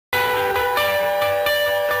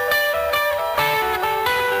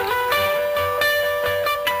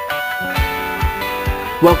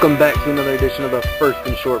Welcome back to another edition of the First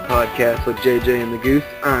and Short podcast with JJ and the Goose.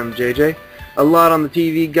 I'm JJ. A lot on the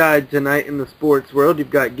TV guide tonight in the sports world.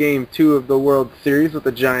 You've got Game 2 of the World Series with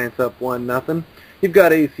the Giants up 1-0. You've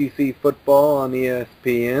got ACC football on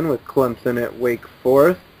ESPN with Clemson at Wake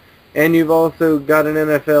Forest. And you've also got an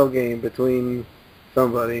NFL game between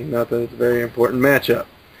somebody. Not that it's a very important matchup.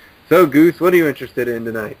 So, Goose, what are you interested in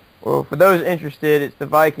tonight? Well, for those interested, it's the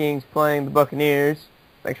Vikings playing the Buccaneers.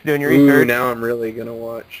 Thanks for doing your Ooh, research. now I'm really going to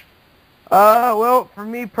watch. Well, for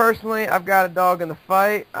me personally, I've got a dog in the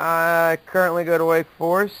fight. I currently go to Wake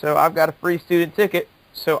Forest, so I've got a free student ticket.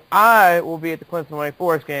 So I will be at the Clemson-Wake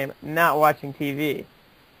Forest game, not watching TV.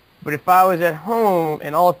 But if I was at home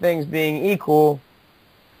and all things being equal,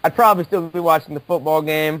 I'd probably still be watching the football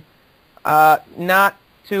game. Not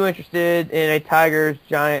too interested in a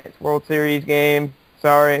Tigers-Giants World Series game.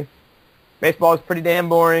 Sorry. Baseball is pretty damn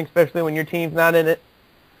boring, especially when your team's not in it.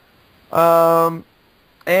 And,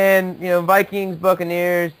 Vikings,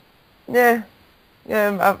 Buccaneers, I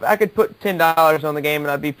could put $10 on the game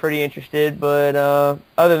and I'd be pretty interested. But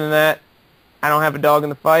other than that, I don't have a dog in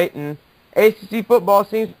the fight. And ACC football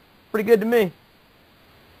seems pretty good to me.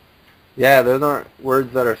 Yeah, those aren't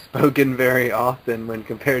words that are spoken very often when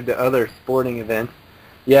compared to other sporting events.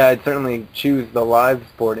 Yeah, I'd certainly choose the live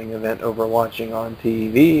sporting event over watching on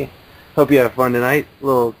TV. Hope you have fun tonight. A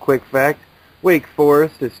little quick fact. Wake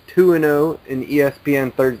Forest is 2-0 in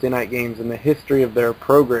ESPN Thursday night games in the history of their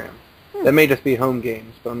program. That may just be home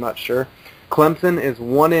games, but I'm not sure. Clemson is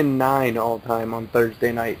 1-9 all time on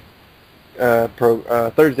Thursday night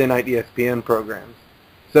ESPN programs.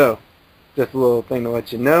 So, just a little thing to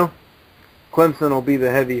let you know. Clemson will be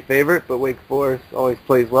the heavy favorite, but Wake Forest always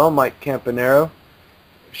plays well. Mike Campanaro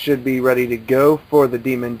should be ready to go for the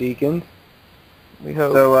Demon Deacons. We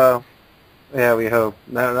hope. So, yeah, we hope.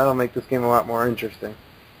 That'll make this game a lot more interesting.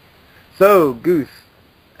 So, Goose,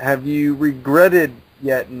 have you regretted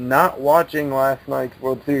yet not watching last night's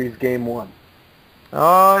World Series Game 1?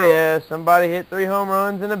 Oh, yeah. Somebody hit 3 home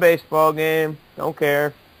runs in a baseball game. Don't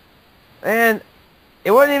care. And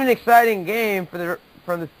it wasn't even an exciting game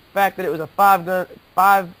from the fact that it was a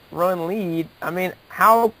 5-run lead. I mean,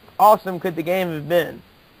 how awesome could the game have been?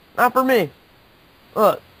 Not for me.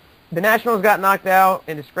 Look. The Nationals got knocked out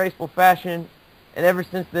in disgraceful fashion, and ever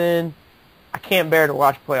since then, I can't bear to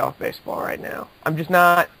watch playoff baseball right now. I'm just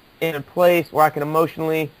not in a place where I can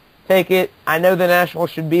emotionally take it. I know the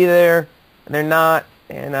Nationals should be there, and they're not,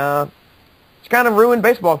 and it's kind of ruined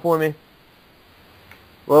baseball for me.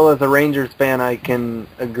 Well, as a Rangers fan, I can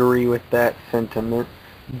agree with that sentiment,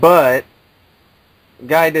 but the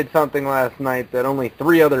guy did something last night that only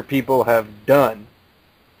 3 other people have done.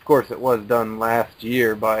 Of course, it was done last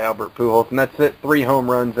year by Albert Pujols, and that's it, 3 home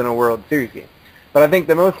runs in a World Series game. But I think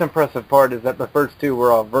the most impressive part is that the first 2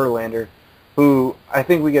 were off Verlander, who I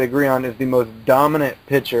think we could agree on is the most dominant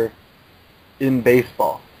pitcher in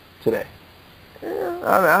baseball today.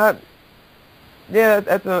 Yeah,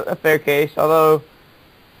 that's a fair case, although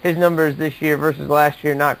his numbers this year versus last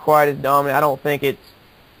year not quite as dominant. I don't think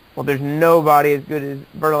there's nobody as good as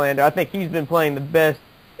Verlander. I think he's been playing the best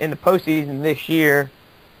in the postseason this year.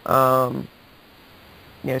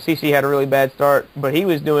 CC had a really bad start, but he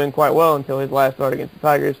was doing quite well until his last start against the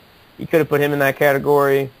Tigers. You could have put him in that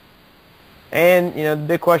category. And, the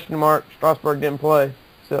big question mark, Strasburg didn't play.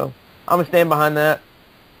 So I'm going to stand behind that.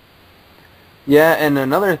 Yeah, and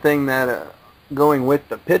another thing that, going with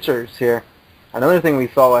the pitchers here, another thing we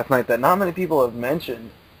saw last night that not many people have mentioned,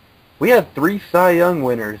 we had 3 Cy Young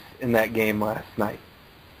winners in that game last night.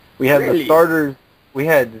 We had the starters, we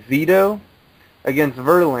had Zito against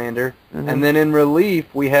Verlander, and then in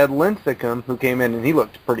relief we had Lincecum, who came in and he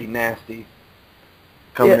looked pretty nasty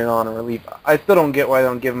coming in on a relief. I still don't get why they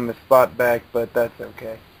don't give him his spot back, but that's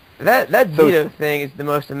okay. That Zito thing is the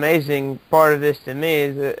most amazing part of this to me.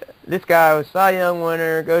 Is that this guy was Cy Young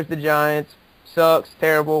winner, goes to the Giants, sucks,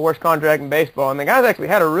 terrible, worst contract in baseball, and the guy's actually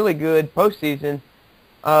had a really good postseason.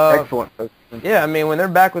 Excellent postseason. Yeah, I mean when their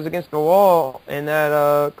back was against the wall in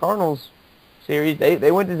that Cardinals series,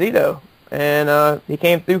 they went to Zito. And he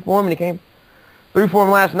came through for him, and he came through for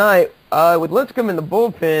him last night. With Lincecum in the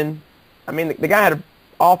bullpen, I mean, the guy had an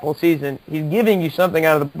awful season. He's giving you something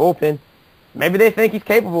out of the bullpen. Maybe they think he's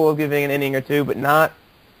capable of giving an inning or 2, but not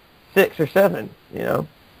 6 or 7,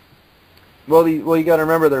 Well, you got to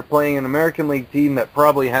remember they're playing an American League team that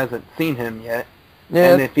probably hasn't seen him yet.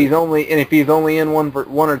 Yeah, and if he's only in one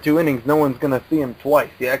or 2 innings, no one's going to see him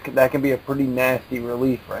twice. Yeah, that can be a pretty nasty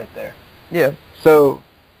relief right there. Yeah. So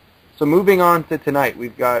moving on to tonight,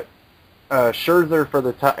 we've got Scherzer for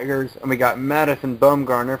the Tigers, and we got Madison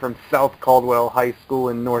Bumgarner from South Caldwell High School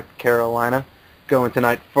in North Carolina going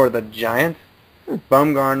tonight for the Giants.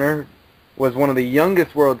 Bumgarner was one of the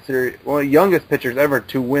youngest youngest pitchers ever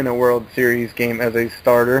to win a World Series game as a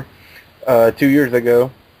starter 2 years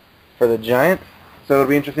ago for the Giants. So it'll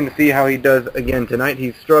be interesting to see how he does again tonight.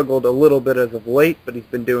 He's struggled a little bit as of late, but he's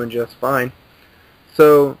been doing just fine.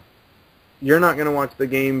 So you're not going to watch the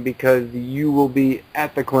game because you will be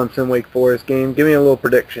at the Clemson-Wake Forest game. Give me a little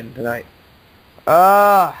prediction tonight.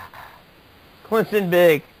 Clemson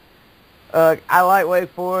big. I like Wake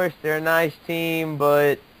Forest. They're a nice team,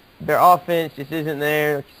 but their offense just isn't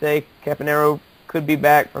there. Like you say, Caponero could be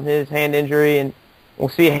back from his hand injury, and we'll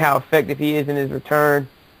see how effective he is in his return.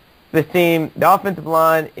 This team, the offensive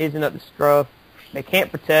line isn't up to scruff. They can't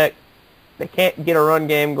protect. They can't get a run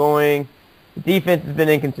game going. The defense has been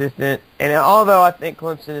inconsistent. And although I think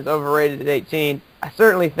Clemson is overrated at 18, I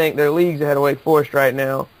certainly think they're leagues ahead of Wake Forest right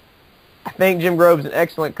now. I think Jim Grove's an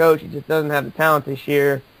excellent coach. He just doesn't have the talent this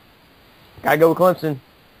year. Got to go with Clemson.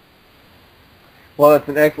 Well, that's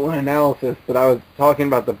an excellent analysis, but I was talking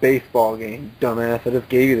about the baseball game, dumbass. I just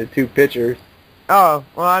gave you the two pitchers. Oh,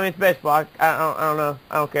 well, I mean, it's baseball. I don't know.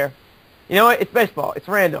 I don't care. You know what? It's baseball. It's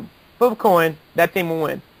random. Flip a coin. That team will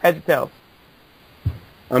win. Heads or tails.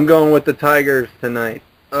 I'm going with the Tigers tonight.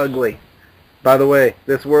 Ugly. By the way,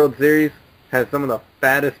 this World Series has some of the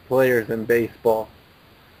fattest players in baseball.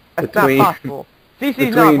 That's not possible.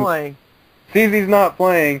 CeCe's not playing. CeCe's not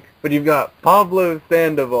playing, but you've got Pablo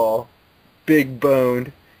Sandoval, big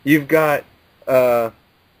boned. You've got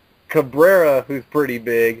Cabrera, who's pretty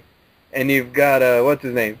big, and you've got what's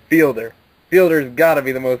his name, Fielder. Fielder's got to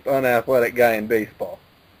be the most unathletic guy in baseball.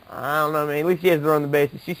 I don't know, man. At least he has to run the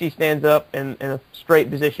bases. CeCe stands up in a straight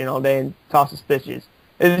position all day and tosses pitches.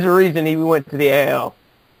 There's a reason he went to the AL.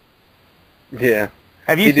 Yeah.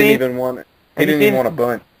 He didn't even want it. He didn't even want to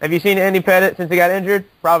bunt. Have you seen Andy Pettit since he got injured?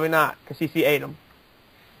 Probably not, because CeCe ate him.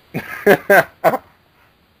 I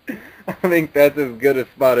think that's as good a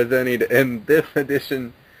spot as any to end this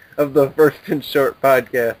edition of the First and Short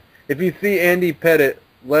podcast. If you see Andy Pettit,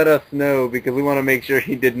 let us know, because we want to make sure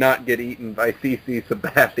he did not get eaten by CeCe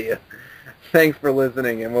Sabathia. Thanks for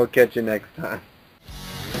listening, and we'll catch you next time.